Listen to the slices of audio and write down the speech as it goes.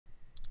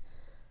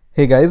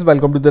Hey guys,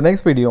 welcome to the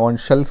next video on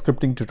shell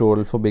scripting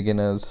tutorial for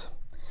beginners.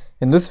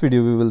 In this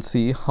video we will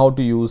see how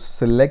to use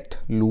select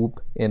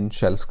loop in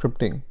shell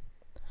scripting.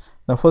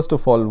 Now first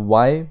of all,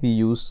 why we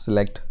use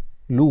select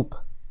loop?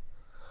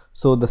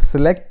 So the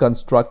select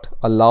construct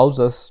allows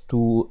us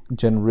to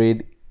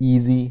generate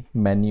easy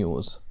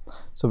menus.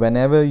 So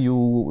whenever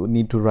you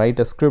need to write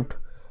a script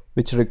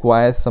which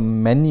requires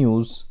some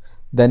menus,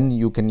 then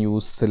you can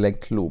use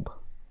select loop.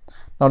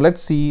 Now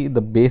let's see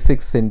the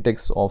basic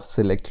syntax of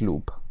select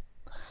loop.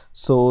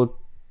 So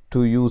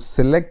to use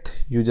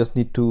select, you just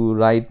need to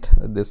write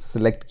this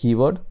select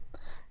keyword,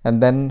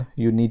 and then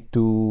you need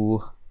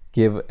to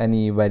give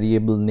any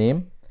variable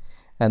name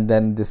and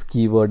then this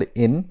keyword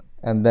in,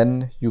 and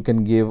then you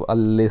can give a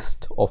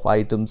list of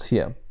items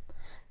here,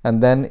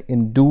 and then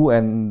in do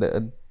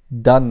and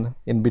done,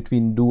 in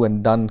between do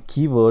and done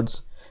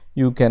keywords,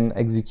 you can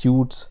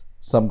execute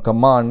some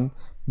command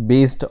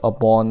based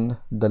upon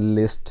the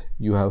list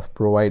you have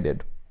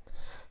provided.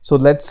 So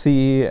let's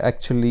see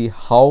actually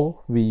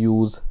how we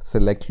use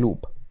select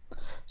loop.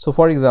 So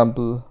for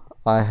example,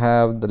 I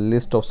have the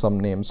list of some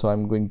names, so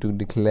I'm going to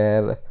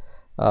declare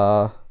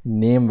a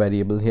name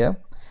variable here,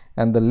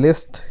 and the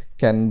list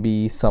can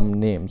be some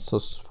names. So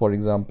for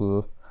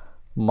example,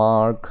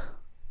 Mark,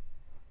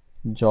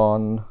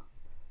 John,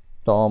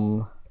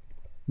 Tom,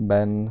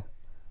 Ben,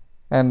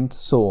 and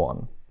so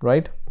on,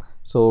 right?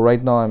 So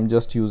right now I'm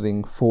just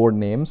using 4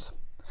 names,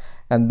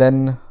 and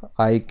then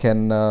I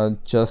can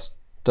just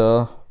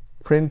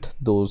print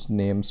those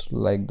names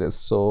like this.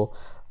 So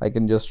I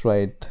can just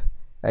write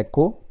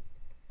echo,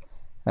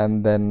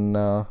 and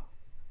then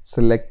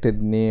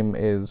selected name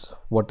is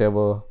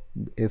whatever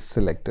is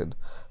selected.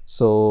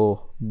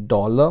 So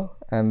dollar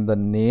and the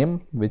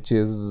name, which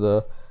is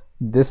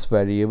this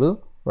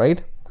variable,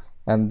 right?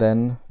 And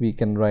then we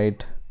can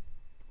write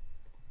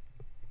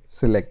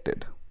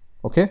selected.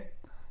 Okay,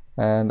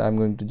 and I'm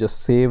going to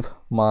just save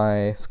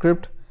my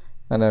script,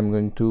 and I'm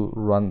going to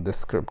run this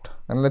script,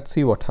 and let's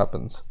see what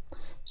happens.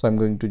 So I'm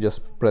going to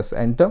just press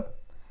enter,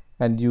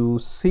 and you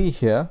see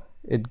here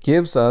it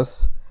gives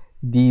us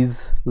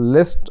these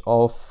list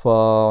of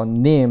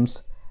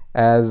names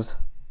as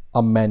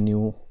a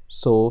menu.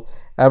 So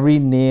every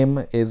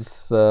name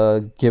is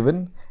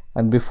given,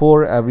 and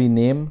before every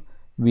name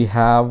we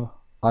have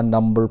a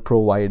number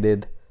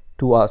provided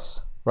to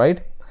us,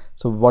 right?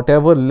 So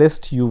whatever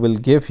list you will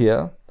give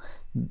here,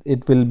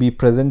 it will be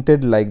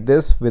presented like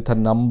this with a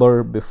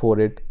number before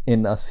it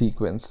in a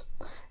sequence,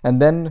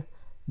 and then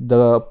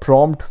the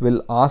prompt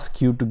will ask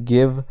you to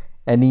give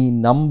any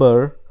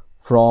number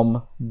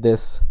from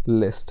this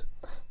list.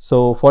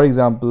 So for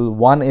example,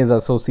 1 is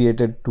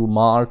associated to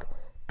Mark,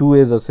 2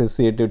 is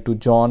associated to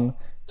John,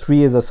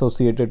 3 is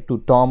associated to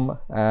Tom,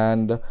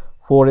 and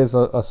 4 is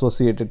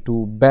associated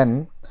to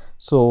Ben.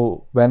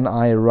 So when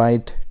I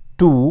write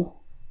 2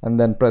 and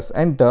then press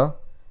enter,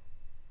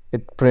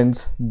 it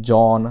prints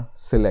John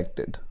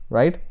selected,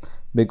 right?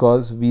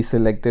 Because we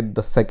selected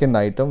the second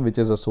item which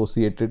is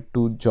associated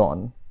to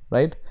John,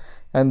 right?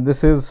 And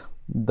this is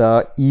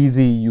the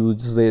easy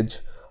usage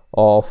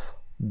of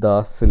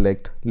the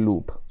select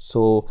loop.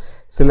 So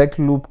select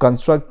loop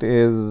construct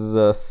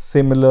is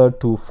similar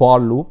to for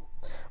loop,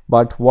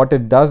 but what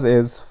it does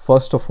is,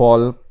 first of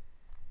all,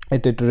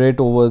 it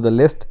iterate over the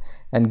list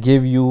and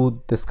give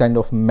you this kind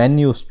of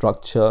menu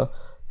structure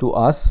to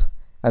us,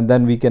 and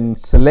then we can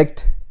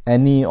select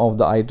any of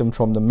the items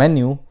from the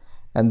menu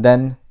and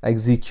then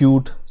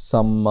execute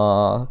some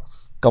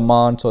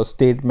commands or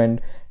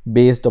statement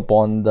based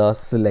upon the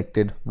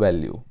selected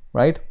value,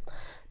 right?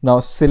 Now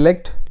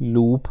select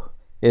loop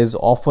is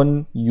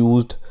often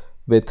used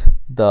with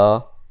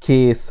the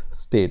case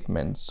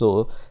statement.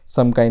 So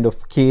some kind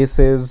of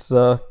cases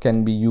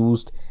can be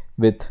used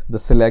with the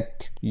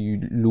select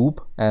loop,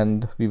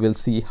 and we will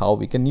see how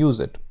we can use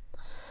it.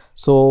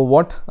 So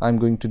what I'm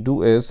going to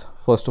do is,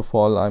 first of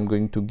all, I'm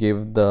going to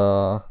give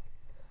the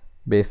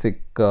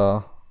basic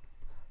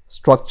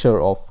structure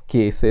of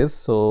cases.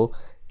 So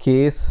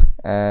case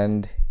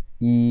and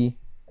ESAC,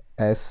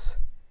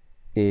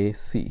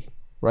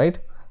 right?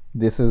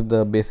 This is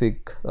the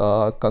basic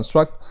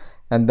construct,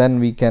 and then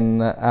we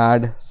can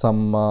add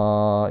some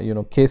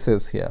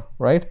cases here,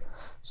 right?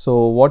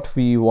 So what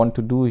we want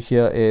to do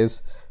here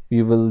is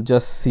we will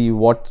just see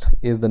what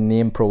is the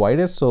name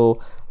provided. So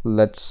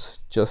let's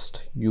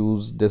just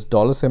use this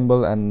dollar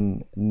symbol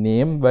and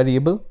name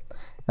variable,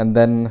 and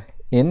then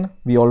in,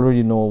 we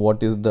already know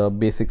what is the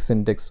basic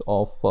syntax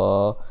of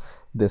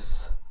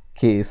this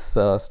case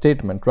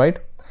statement, right?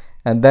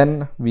 And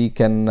then we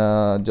can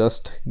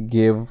just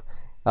give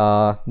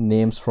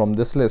names from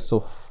this list.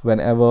 So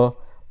whenever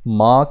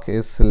Mark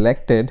is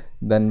selected,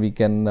 then we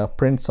can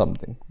print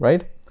something,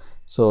 right?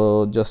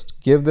 So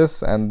just give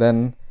this, and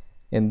then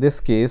in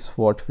this case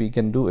what we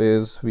can do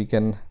is we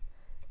can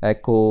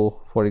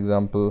echo, for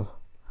example,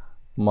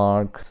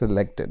 Mark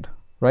selected,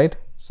 right?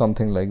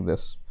 Something like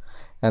this.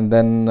 And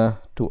then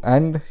to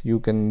end, you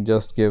can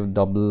just give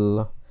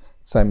double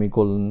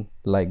semicolon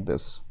like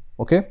this.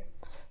 Okay,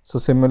 so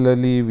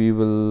similarly we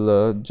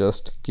will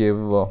just give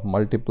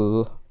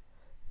multiple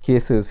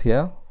cases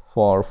here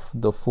for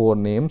the 4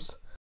 names,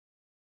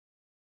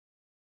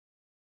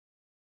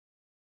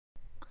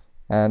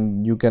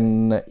 and you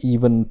can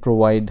even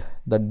provide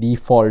the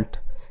default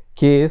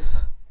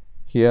case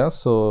here.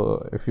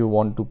 So if you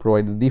want to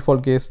provide the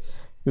default case,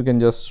 you can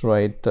just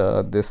write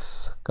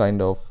this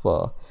kind of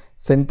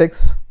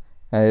syntax,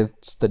 and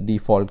it's the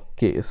default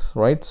case,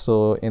 right?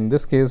 So in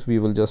this case we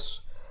will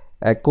just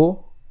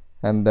echo,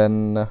 and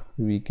then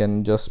we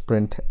can just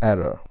print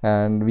error,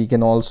 and we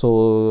can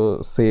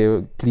also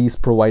say please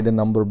provide a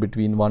number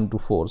between 1 to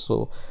 4.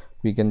 So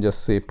we can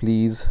just say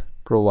please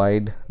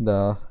provide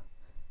the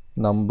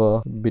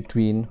number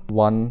between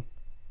 1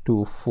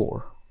 to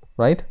 4,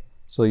 right?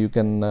 So you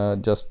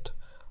can just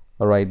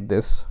write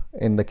this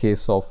in the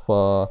case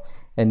of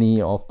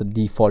any of the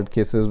default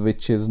cases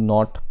which is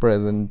not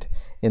present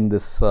in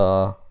this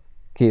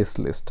case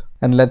list.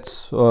 And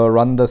let's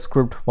run the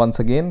script once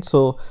again.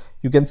 So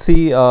you can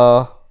see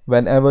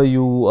whenever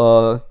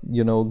you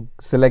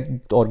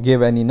select or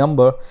give any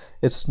number,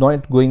 it's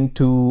not going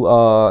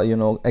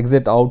to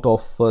exit out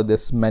of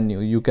this menu.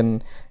 You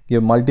can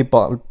give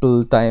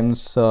multiple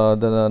times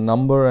the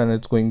number, and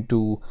it's going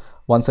to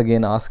once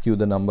again ask you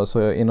the number.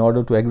 So in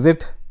order to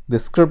exit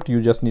this script,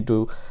 you just need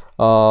to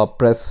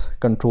press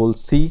Ctrl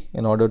C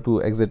in order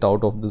to exit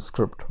out of the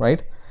script,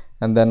 right?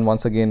 And then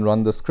once again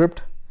run the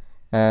script,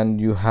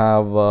 and you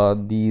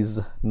have these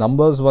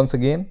numbers once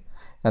again.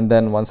 And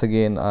then once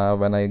again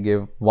when I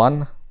give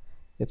 1,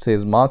 it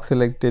says Mark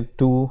selected,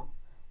 2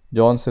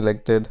 John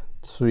selected,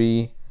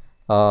 3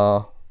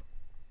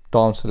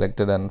 Tom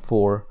selected, and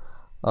 4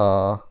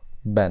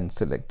 Ben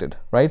selected,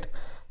 right?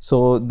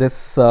 So this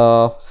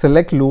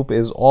select loop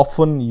is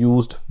often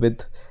used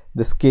with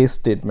this case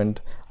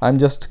statement. I'm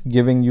just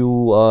giving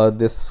you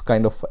this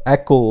kind of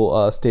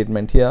echo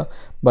statement here,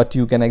 but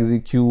you can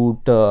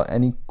execute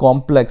any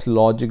complex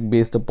logic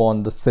based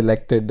upon the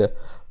selected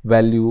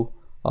value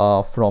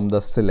from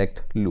the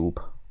select loop.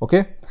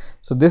 Okay,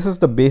 so this is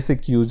the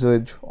basic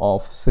usage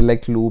of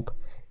select loop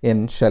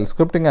in shell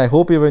scripting. I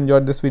hope you've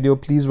enjoyed this video.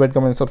 Please rate,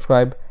 comment,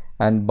 subscribe,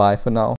 and bye for now.